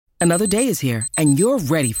Another day is here, and you're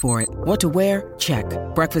ready for it. What to wear? Check.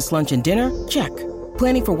 Breakfast, lunch, and dinner? Check.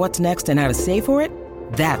 Planning for what's next and how to save for it?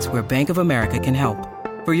 That's where Bank of America can help.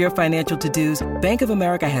 For your financial to-dos, Bank of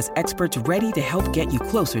America has experts ready to help get you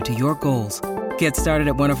closer to your goals. Get started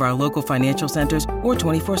at one of our local financial centers or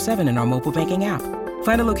 24/7 in our mobile banking app.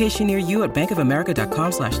 Find a location near you at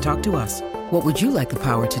bankofamerica.com/talktous. What would you like the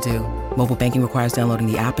power to do? Mobile banking requires downloading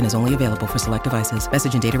the app and is only available for select devices.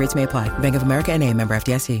 Message and data rates may apply. Bank of America N.A., member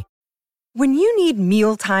FDIC. When you need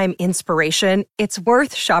mealtime inspiration, it's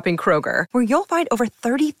worth shopping Kroger, where you'll find over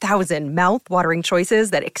 30,000 mouth-watering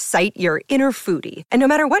choices that excite your inner foodie. And no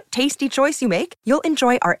matter what tasty choice you make, you'll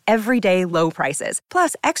enjoy our everyday low prices,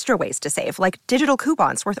 plus extra ways to save, like digital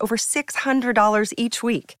coupons worth over $600 each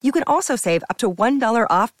week. You can also save up to $1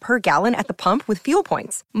 off per gallon at the pump with fuel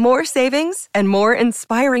points. More savings and more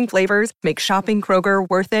inspiring flavors make shopping Kroger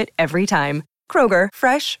worth it every time. Kroger,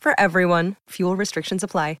 fresh for everyone. Fuel restrictions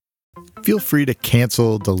apply. Feel free to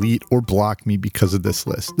cancel, delete, or block me because of this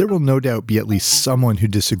list. There will no doubt be at least someone who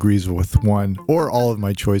disagrees with one or all of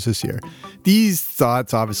my choices here. These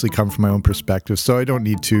thoughts obviously come from my own perspective, so I don't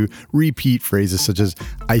need to repeat phrases such as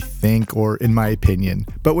I think or in my opinion.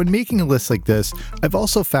 But when making a list like this, I've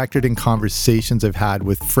also factored in conversations I've had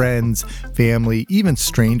with friends, family, even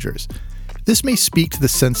strangers. This may speak to the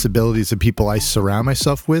sensibilities of people I surround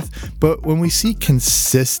myself with, but when we see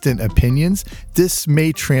consistent opinions, this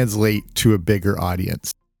may translate to a bigger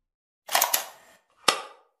audience.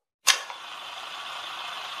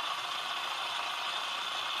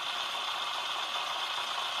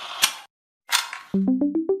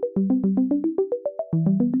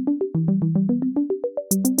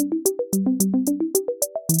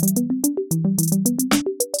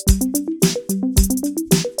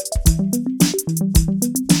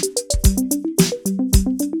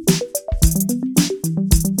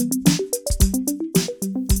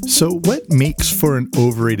 So what makes for an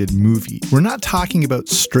overrated movie? We're not talking about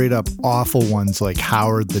straight up awful ones like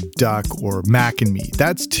Howard the Duck or Mac and Me.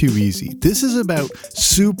 That's too easy. This is about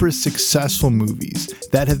super successful movies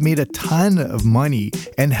that have made a ton of money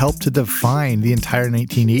and helped to define the entire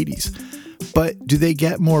 1980s. But do they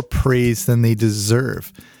get more praise than they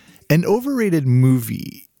deserve? An overrated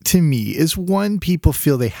movie, to me, is one people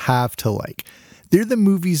feel they have to like. They're the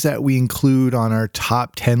movies that we include on our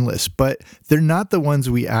top 10 list, but they're not the ones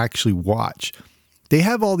we actually watch. They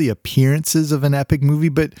have all the appearances of an epic movie,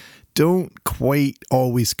 but don't quite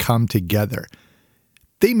always come together.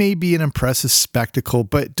 They may be an impressive spectacle,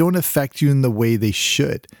 but don't affect you in the way they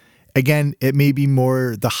should. Again, it may be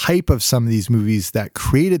more the hype of some of these movies that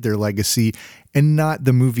created their legacy and not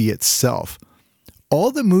the movie itself.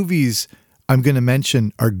 All the movies I'm going to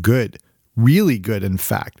mention are good. Really good, in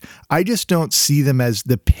fact. I just don't see them as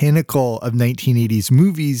the pinnacle of 1980s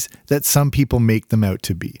movies that some people make them out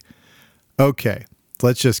to be. Okay,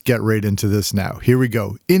 let's just get right into this now. Here we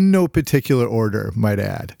go. In no particular order, might I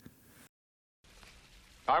add.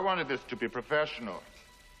 I wanted this to be professional,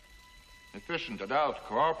 efficient, adult,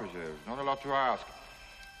 cooperative. Not a lot to ask.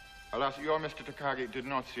 Alas, your Mr. Takagi did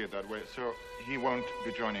not see it that way, so he won't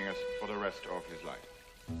be joining us for the rest of his life.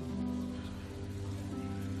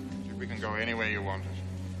 We can go any way you want us.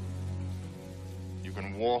 You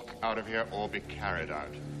can walk out of here or be carried out.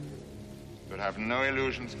 But have no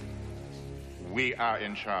illusions. We are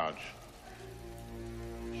in charge.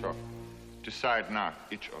 So, decide now,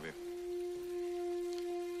 each of you.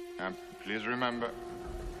 And please remember,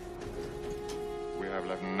 we have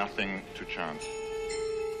left nothing to chance.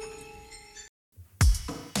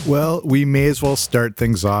 Well, we may as well start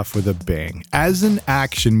things off with a bang. As an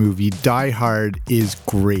action movie, Die Hard is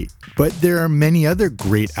great, but there are many other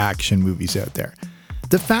great action movies out there.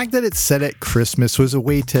 The fact that it's set at Christmas was a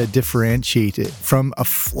way to differentiate it from a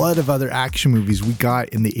flood of other action movies we got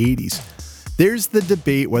in the 80s. There's the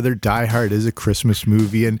debate whether Die Hard is a Christmas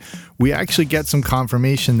movie, and we actually get some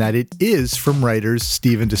confirmation that it is from writers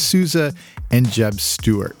Steven D'Souza and Jeb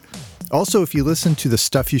Stewart. Also, if you listen to the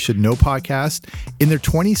Stuff You Should Know podcast, in their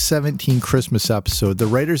 2017 Christmas episode, the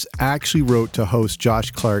writers actually wrote to host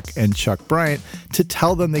Josh Clark and Chuck Bryant to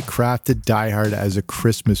tell them they crafted Die Hard as a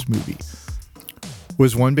Christmas movie.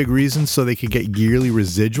 Was one big reason so they could get yearly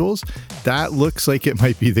residuals? That looks like it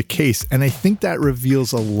might be the case, and I think that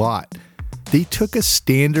reveals a lot. They took a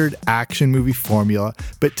standard action movie formula,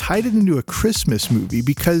 but tied it into a Christmas movie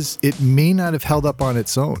because it may not have held up on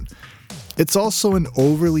its own. It's also an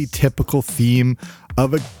overly typical theme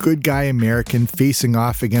of a good guy American facing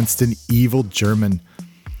off against an evil German.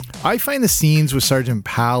 I find the scenes with Sergeant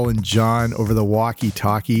Powell and John over the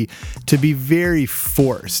walkie-talkie to be very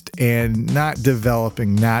forced and not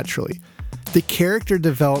developing naturally. The character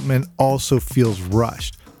development also feels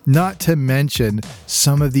rushed. not to mention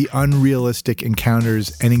some of the unrealistic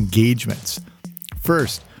encounters and engagements.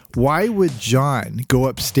 First, why would John go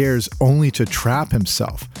upstairs only to trap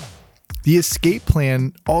himself? The escape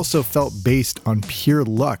plan also felt based on pure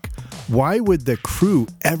luck. Why would the crew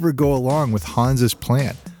ever go along with Hans's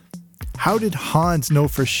plan? How did Hans know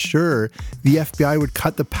for sure the FBI would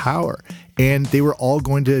cut the power and they were all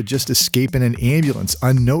going to just escape in an ambulance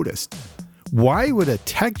unnoticed? Why would a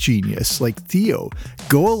tech genius like Theo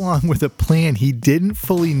go along with a plan he didn't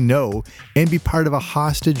fully know and be part of a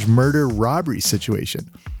hostage murder robbery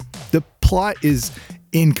situation? The plot is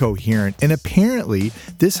incoherent, and apparently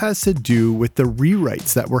this has to do with the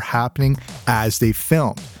rewrites that were happening as they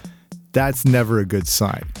filmed. That's never a good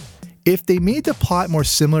sign. If they made the plot more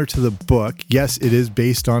similar to the book, yes, it is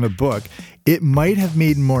based on a book, it might have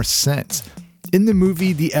made more sense. In the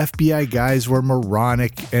movie, the FBI guys were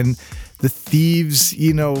moronic, and the thieves,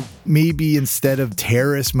 maybe instead of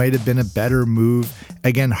terrorists might have been a better move.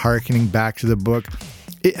 Again, hearkening back to the book.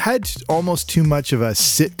 It had almost too much of a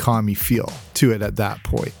sitcom-y feel to it at that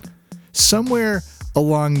point. Somewhere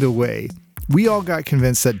along the way, we all got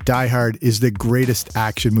convinced that Die Hard is the greatest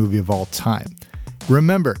action movie of all time.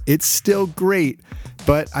 Remember, it's still great,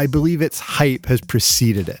 but I believe its hype has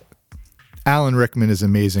preceded it. Alan Rickman is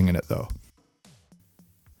amazing in it, though.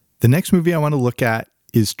 The next movie I want to look at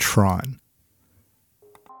is Tron.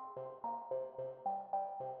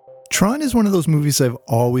 Tron is one of those movies I've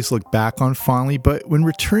always looked back on fondly, but when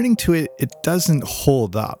returning to it, it doesn't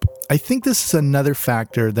hold up. I think this is another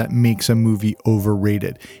factor that makes a movie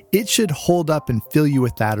overrated. It should hold up and fill you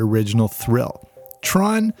with that original thrill.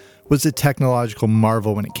 Tron was a technological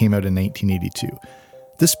marvel when it came out in 1982.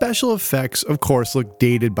 The special effects, of course, look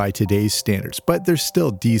dated by today's standards, but they're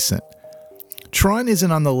still decent. Tron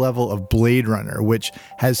isn't on the level of Blade Runner, which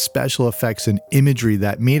has special effects and imagery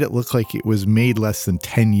that made it look like it was made less than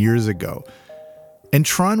 10 years ago. And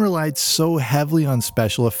Tron relied so heavily on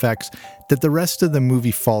special effects that the rest of the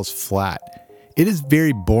movie falls flat. It is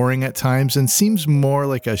very boring at times and seems more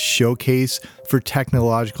like a showcase for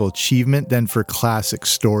technological achievement than for classic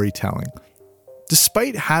storytelling.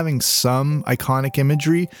 Despite having some iconic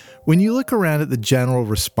imagery, when you look around at the general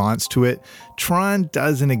response to it, Tron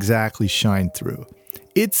doesn't exactly shine through.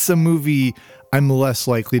 It's a movie I'm less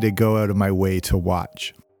likely to go out of my way to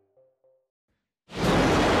watch.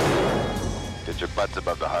 Get your butts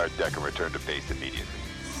above the hard deck and return to base immediately.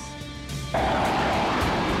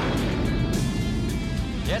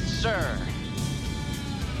 Yes, sir.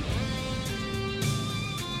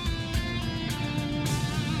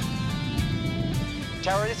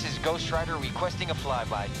 Tower, this is Ghost Rider requesting a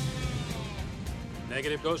flyby.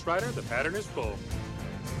 Negative, Ghost Rider. The pattern is full.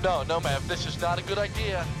 No, ma'am. This is not a good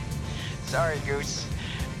idea. Sorry, Goose,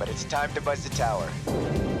 but it's time to buzz the tower.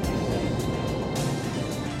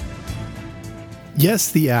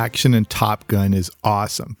 Yes, the action in Top Gun is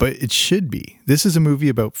awesome, but it should be. This is a movie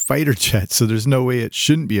about fighter jets, so there's no way it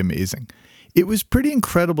shouldn't be amazing. It was pretty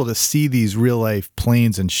incredible to see these real-life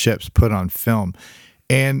planes and ships put on film.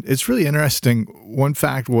 And it's really interesting. One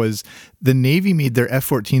fact was the Navy made their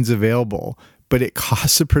F-14s available, but it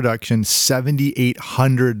cost the production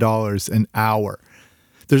 $7,800 an hour.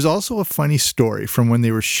 There's also a funny story from when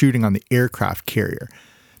they were shooting on the aircraft carrier.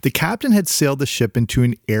 The captain had sailed the ship into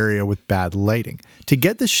an area with bad lighting. To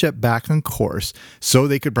get the ship back on course so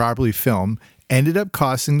they could properly film ended up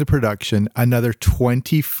costing the production another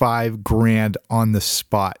 $25,000 on the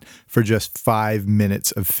spot for just 5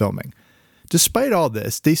 minutes of filming. Despite all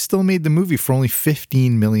this, they still made the movie for only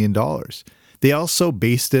 $15 million. They also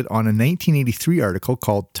based it on a 1983 article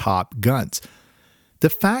called Top Guns. The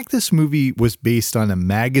fact this movie was based on a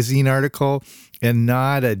magazine article and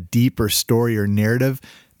not a deeper story or narrative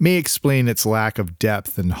may explain its lack of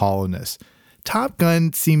depth and hollowness. Top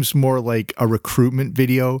Gun seems more like a recruitment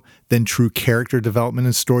video than true character development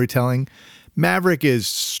and storytelling. Maverick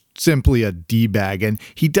is simply a D-bag, and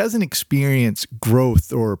he doesn't experience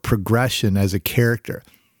growth or progression as a character.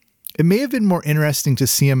 It may have been more interesting to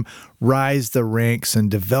see him rise the ranks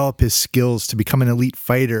and develop his skills to become an elite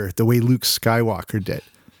fighter the way Luke Skywalker did.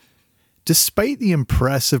 Despite the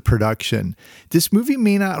impressive production, this movie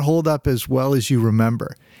may not hold up as well as you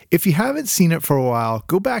remember. If you haven't seen it for a while,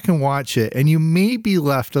 go back and watch it, and you may be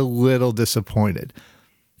left a little disappointed.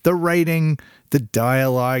 The writing, the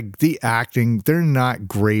dialogue, the acting, they're not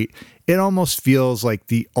great. It almost feels like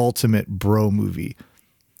the ultimate bro movie.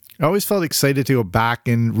 I always felt excited to go back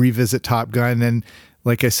and revisit Top Gun, and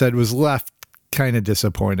like I said, was left kind of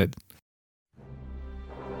disappointed.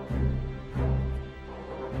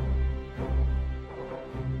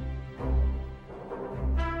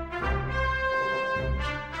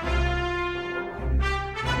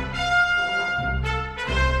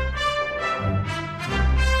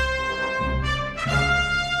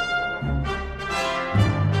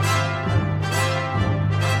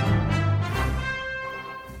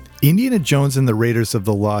 Indiana Jones and the Raiders of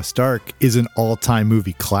the Lost Ark is an all-time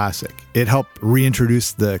movie classic. It helped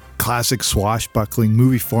reintroduce the classic swashbuckling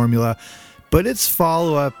movie formula, but its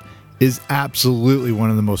follow-up is absolutely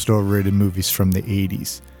one of the most overrated movies from the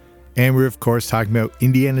 80s. And we're of course talking about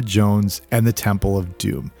Indiana Jones and the Temple of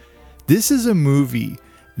Doom. This is a movie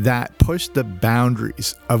that pushed the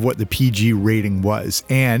boundaries of what the PG rating was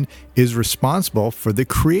and is responsible for the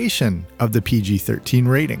creation of the PG-13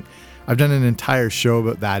 rating. I've done an entire show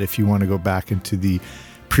about that if you want to go back into the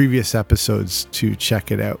previous episodes to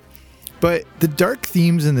check it out. But the dark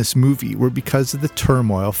themes in this movie were because of the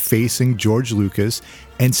turmoil facing George Lucas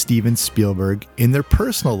and Steven Spielberg in their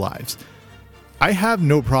personal lives. I have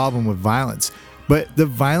no problem with violence, but the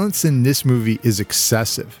violence in this movie is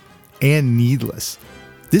excessive and needless.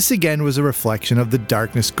 This again was a reflection of the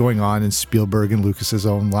darkness going on in Spielberg and Lucas's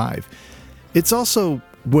own life. It's also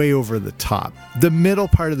way over the top. The middle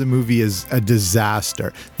part of the movie is a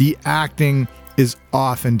disaster. The acting is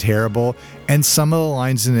often terrible, and some of the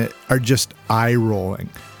lines in it are just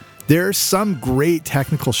eye-rolling. There are some great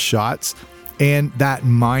technical shots, and that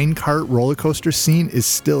minecart roller coaster scene is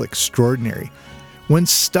still extraordinary. When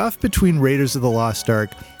stuff between Raiders of the Lost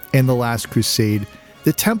Ark and The Last Crusade,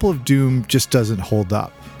 the Temple of Doom just doesn't hold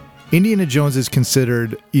up. Indiana Jones is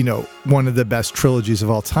considered, one of the best trilogies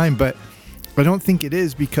of all time, but I don't think it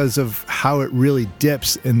is because of how it really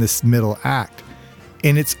dips in this middle act.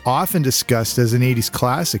 And it's often discussed as an 80s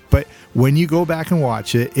classic, but when you go back and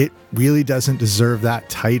watch it, it really doesn't deserve that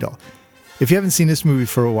title. If you haven't seen this movie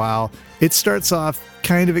for a while, it starts off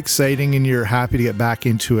kind of exciting and you're happy to get back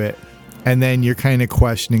into it, and then you're kind of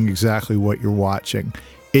questioning exactly what you're watching.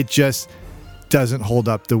 It just doesn't hold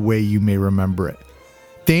up the way you may remember it.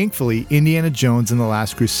 Thankfully, Indiana Jones and the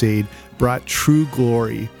Last Crusade brought true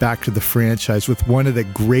glory back to the franchise with one of the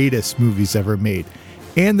greatest movies ever made.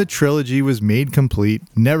 And the trilogy was made complete,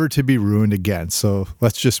 never to be ruined again. So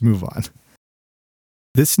let's just move on.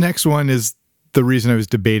 This next one is the reason I was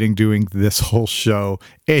debating doing this whole show.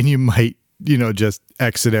 And you might, just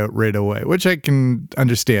exit out right away, which I can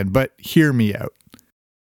understand, but hear me out.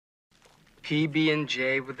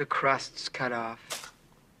 PB&J with the crusts cut off.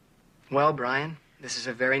 Well, Brian, this is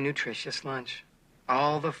a very nutritious lunch.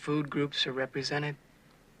 All the food groups are represented.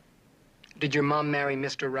 Did your mom marry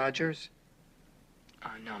Mr. Rogers?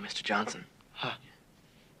 No, Mr. Johnson. Huh.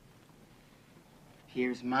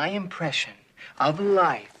 Here's my impression of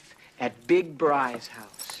life at Big Bry's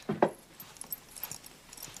house.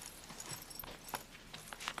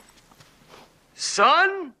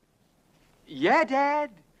 Son? Yeah,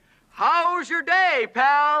 Dad? How's your day,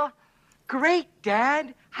 pal? Great,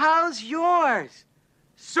 Dad. How's yours?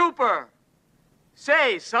 Super.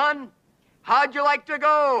 Say, son, how'd you like to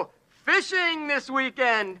go fishing this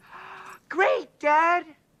weekend? Great, Dad.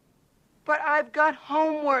 But I've got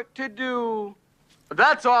homework to do.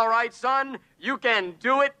 That's all right, son. You can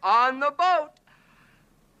do it on the boat.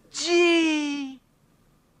 Gee.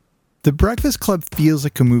 The Breakfast Club feels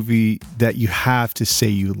like a movie that you have to say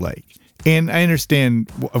you like. And I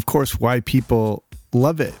understand, of course, why people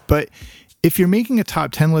love it. But if you're making a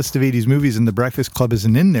top 10 list of 80s movies and The Breakfast Club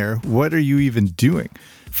isn't in there, what are you even doing?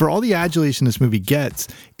 For all the adulation this movie gets,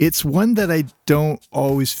 it's one that I don't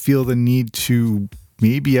always feel the need to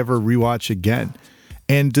maybe ever rewatch again.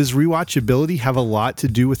 And does rewatchability have a lot to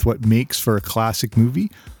do with what makes for a classic movie?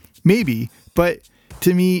 Maybe, but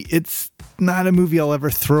to me, it's not a movie I'll ever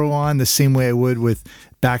throw on the same way I would with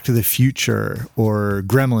Back to the Future or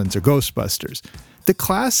Gremlins or Ghostbusters. The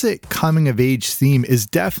classic coming-of-age theme is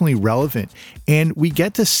definitely relevant, and we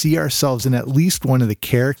get to see ourselves in at least one of the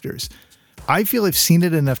characters. I feel I've seen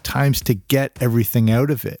it enough times to get everything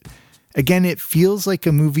out of it. Again, it feels like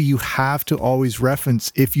a movie you have to always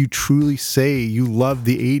reference if you truly say you love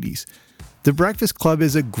the 80s. The Breakfast Club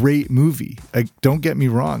is a great movie, don't get me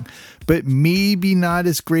wrong, but maybe not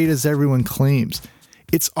as great as everyone claims.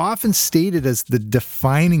 It's often stated as the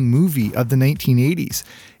defining movie of the 1980s,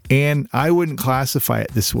 and I wouldn't classify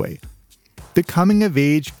it this way. The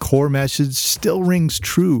coming-of-age core message still rings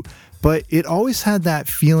true, but it always had that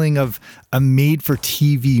feeling of a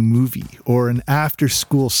made-for-TV movie or an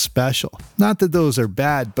after-school special. Not that those are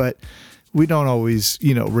bad, but we don't always,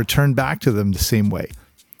 return back to them the same way.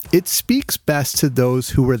 It speaks best to those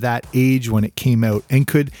who were that age when it came out and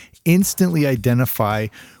could instantly identify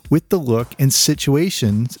with the look and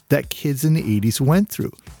situations that kids in the 80s went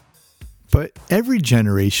through. But every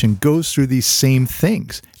generation goes through these same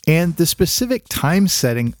things, and the specific time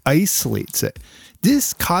setting isolates it.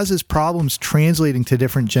 This causes problems translating to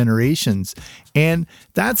different generations, and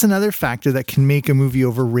that's another factor that can make a movie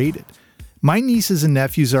overrated. My nieces and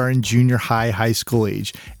nephews are in junior high school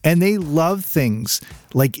age, and they love things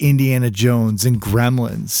like Indiana Jones and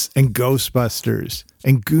Gremlins and Ghostbusters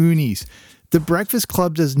and Goonies. The Breakfast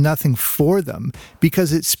Club does nothing for them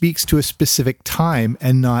because it speaks to a specific time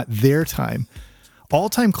and not their time.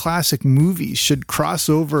 All-time classic movies should cross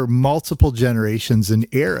over multiple generations and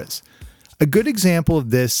eras. A good example of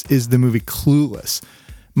this is the movie Clueless.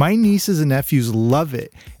 My nieces and nephews love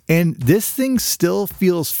it, and this thing still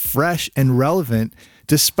feels fresh and relevant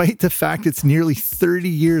despite the fact it's nearly 30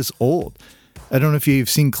 years old. I don't know if you've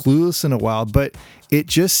seen Clueless in a while, but it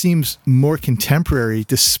just seems more contemporary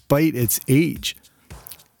despite its age.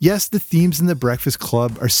 Yes, the themes in The Breakfast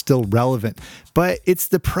Club are still relevant, but it's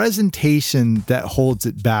the presentation that holds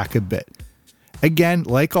it back a bit. Again,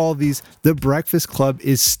 like all these, The Breakfast Club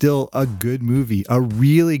is still a good movie, a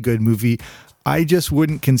really good movie. I just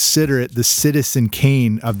wouldn't consider it the Citizen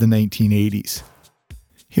Kane of the 1980s.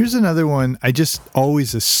 Here's another one I just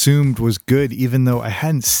always assumed was good, even though I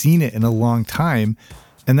hadn't seen it in a long time,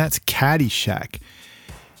 and that's Caddyshack.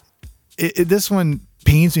 This one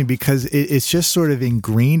pains me because it's just sort of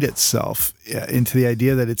ingrained itself into the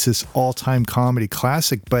idea that it's this all-time comedy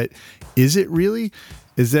classic, but is it really?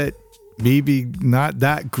 Is that maybe not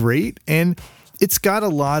that great? And it's got a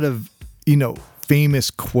lot of,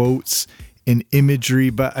 famous quotes and imagery,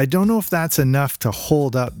 but I don't know if that's enough to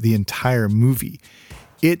hold up the entire movie.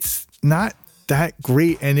 It's not that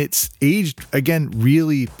great, and it's aged, again,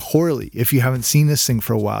 really poorly. If you haven't seen this thing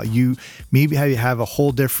for a while, you maybe have a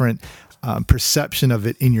whole different perception of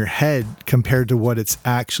it in your head compared to what it's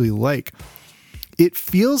actually like. It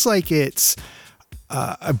feels like it's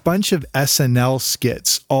a bunch of SNL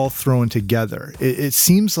skits all thrown together. It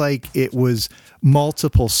seems like it was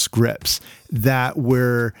multiple scripts that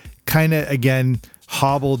were kind of, again,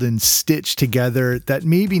 hobbled and stitched together that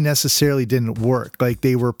maybe necessarily didn't work. Like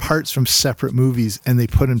they were parts from separate movies and they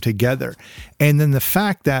put them together. And then the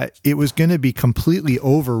fact that it was going to be completely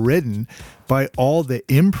overridden by all the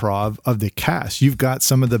improv of the cast. You've got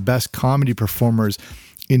some of the best comedy performers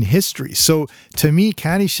in history. So to me,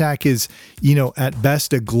 Caddyshack is, at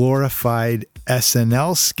best a glorified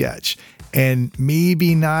SNL sketch and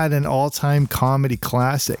maybe not an all-time comedy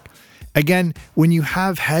classic. Again, when you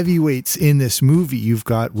have heavyweights in this movie, you've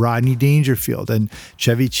got Rodney Dangerfield and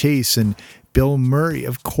Chevy Chase and Bill Murray.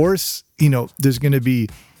 Of course, there's going to be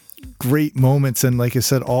great moments and, like I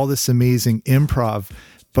said, all this amazing improv,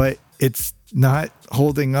 but it's not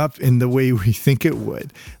holding up in the way we think it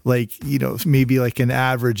would. Like, maybe like an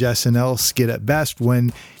average SNL skit at best.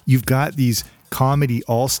 When you've got these comedy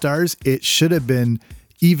all-stars, it should have been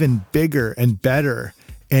even bigger and better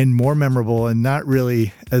and more memorable and not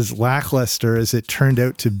really as lackluster as it turned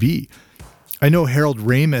out to be. I know Harold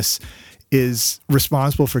Ramis is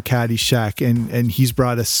responsible for Caddyshack, and he's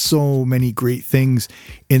brought us so many great things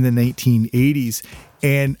in the 1980s.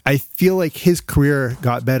 And I feel like his career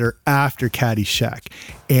got better after Caddyshack,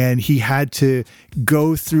 and he had to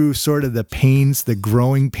go through sort of the pains, the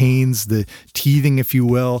growing pains, the teething, if you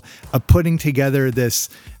will, of putting together this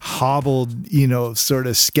hobbled, sort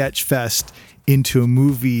of sketch fest into a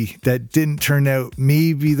movie that didn't turn out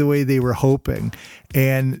maybe the way they were hoping.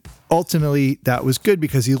 And ultimately that was good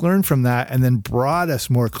because he learned from that and then brought us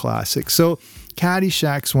more classics. So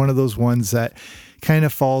Caddyshack's one of those ones that kind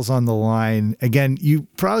of falls on the line. Again, you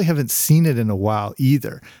probably haven't seen it in a while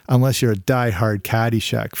either, unless you're a diehard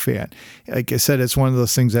Caddyshack fan. Like I said, it's one of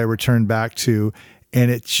those things I return back to,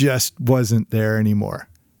 and it just wasn't there anymore.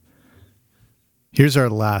 Here's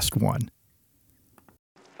our last one.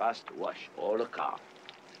 First wash all the car,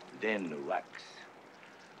 then wax.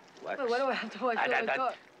 Wax. Wait, why do I have to wash all the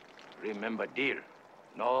car? Remember, dear,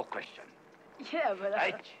 no question. Yeah, but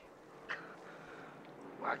Right.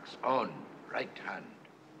 Wax on, right hand.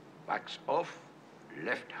 Wax off,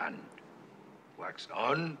 left hand. Wax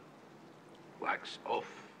on, wax off.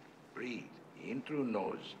 Breathe in through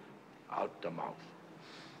nose, out the mouth.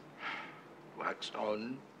 Wax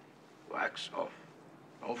on, wax off.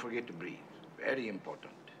 Don't forget to breathe. Very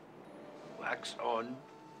important. Wax on,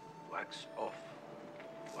 wax off.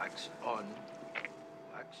 Wax on,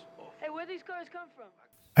 wax off. Hey, where these cars come from?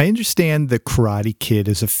 I understand The Karate Kid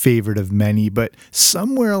is a favorite of many, but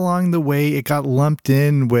somewhere along the way it got lumped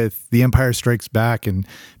in with The Empire Strikes Back and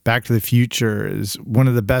Back to the Future as one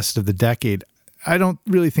of the best of the decade. I don't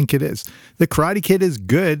really think it is. The Karate Kid is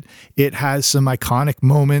good. It has some iconic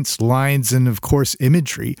moments, lines, and of course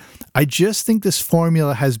imagery. I just think this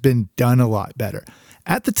formula has been done a lot better.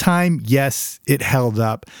 At the time, yes, it held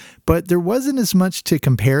up, but there wasn't as much to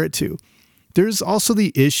compare it to. There's also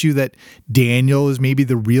the issue that Daniel is maybe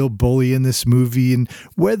the real bully in this movie, and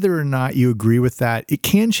whether or not you agree with that, it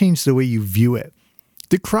can change the way you view it.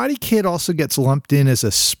 The Karate Kid also gets lumped in as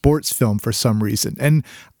a sports film for some reason, and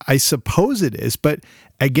I suppose it is, but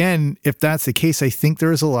again, if that's the case, I think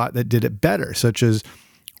there is a lot that did it better, such as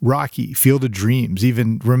Rocky, Field of Dreams,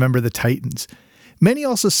 even Remember the Titans. Many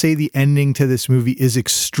also say the ending to this movie is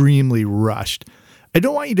extremely rushed. I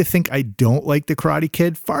don't want you to think I don't like The Karate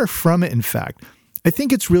Kid. Far from it, in fact. I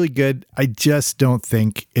think it's really good. I just don't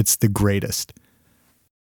think it's the greatest.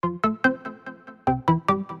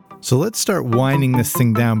 So let's start winding this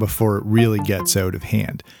thing down before it really gets out of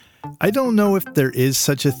hand. I don't know if there is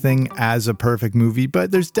such a thing as a perfect movie,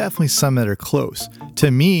 but there's definitely some that are close.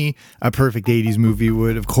 To me, a perfect 80s movie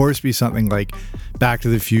would, of course, be something like Back to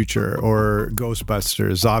the Future or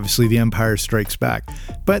Ghostbusters, obviously The Empire Strikes Back.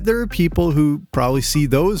 But there are people who probably see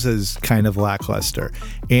those as kind of lackluster,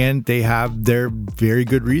 and they have their very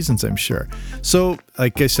good reasons, I'm sure. So,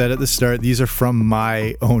 like I said at the start, these are from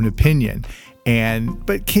my own opinion.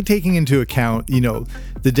 But taking into account,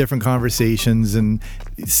 the different conversations and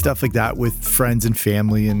stuff like that with friends and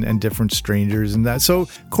family and different strangers and that. So,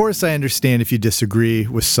 of course, I understand if you disagree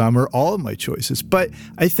with some or all of my choices. But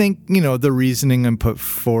I think, the reasoning I'm put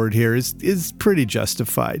forward here is pretty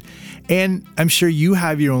justified. And I'm sure you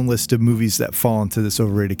have your own list of movies that fall into this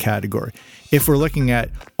overrated category. If we're looking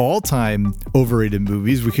at all-time overrated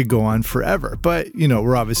movies, we could go on forever. But,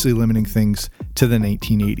 we're obviously limiting things to the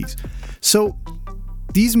 1980s. So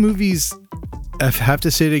these movies, I have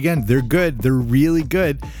to say it again, they're good. They're really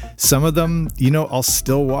good. Some of them, I'll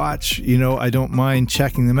still watch. I don't mind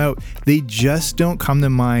checking them out. They just don't come to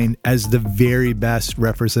mind as the very best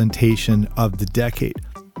representation of the decade.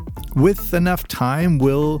 With enough time,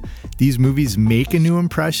 will these movies make a new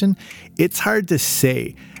impression? It's hard to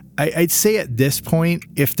say. I'd say at this point,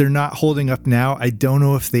 if they're not holding up now, I don't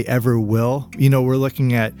know if they ever will. We're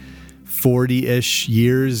looking at 40-ish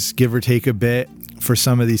years, give or take a bit, for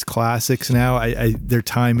some of these classics now. Their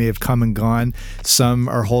time may have come and gone. Some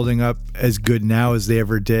are holding up as good now as they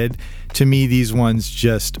ever did. To me, these ones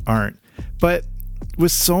just aren't. But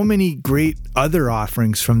with so many great other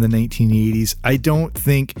offerings from the 1980s, I don't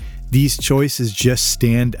think these choices just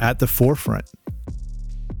stand at the forefront.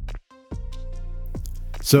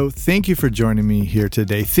 So thank you for joining me here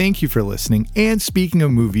today. Thank you for listening. And speaking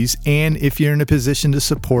of movies, and if you're in a position to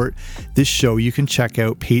support this show, you can check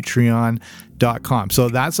out Patreon.com. So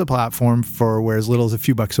that's a platform for where as little as a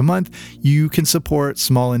few bucks a month, you can support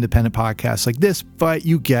small independent podcasts like this, but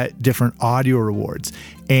you get different audio rewards.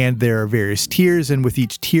 And there are various tiers, and with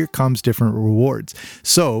each tier comes different rewards.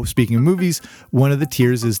 So, speaking of movies, one of the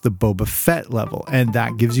tiers is the Boba Fett level, and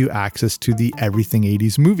that gives you access to the Everything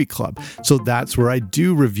 80s Movie Club. So that's where I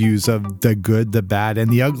do reviews of the good, the bad, and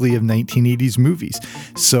the ugly of 1980s movies.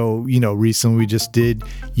 So, recently we just did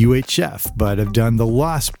UHF, but I've done The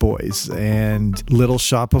Lost Boys and Little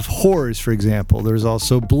Shop of Horrors, for example. There's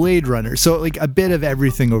also Blade Runner. So, like a bit of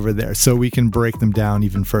everything over there, so we can break them down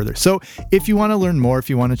even further. So, if you want to learn more, if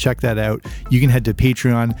you want to check that out, you can head to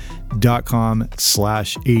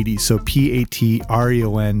patreon.com/80. So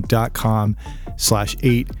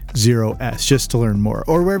patreon.com/80s just to learn more,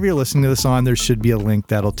 or wherever you're listening to this on, there should be a link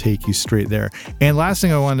that'll take you straight there. And last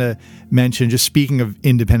thing I want to mention, just speaking of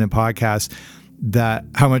independent podcasts, that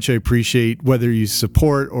how much I appreciate whether you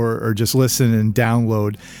support or just listen and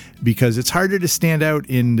download, because it's harder to stand out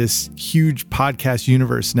in this huge podcast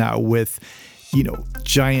universe now with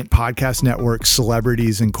giant podcast networks,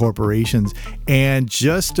 celebrities, and corporations. And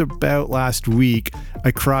just about last week,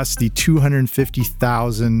 I crossed the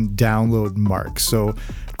 250,000 download mark. So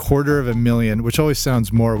 250,000, which always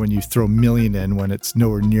sounds more when you throw million in when it's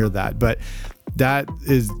nowhere near that. But that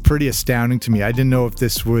is pretty astounding to me. I didn't know if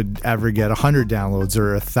this would ever get 100 downloads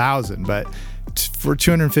or 1,000, but for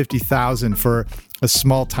 250,000 for a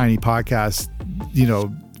small, tiny podcast,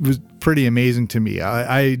 was pretty amazing to me.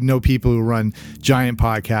 I know people who run giant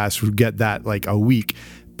podcasts who get that like a week,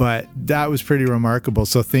 but that was pretty remarkable.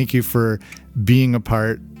 So thank you for being a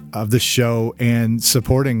part of the show and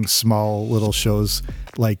supporting small little shows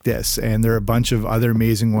like this. And there are a bunch of other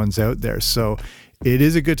amazing ones out there. So it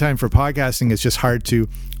is a good time for podcasting. It's just hard to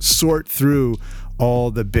sort through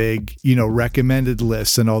all the big, recommended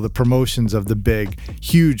lists and all the promotions of the big,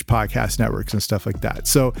 huge podcast networks and stuff like that.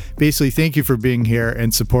 So basically, thank you for being here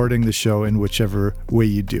and supporting the show in whichever way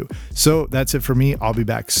you do. So that's it for me. I'll be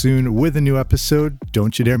back soon with a new episode.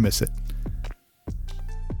 Don't you dare miss it.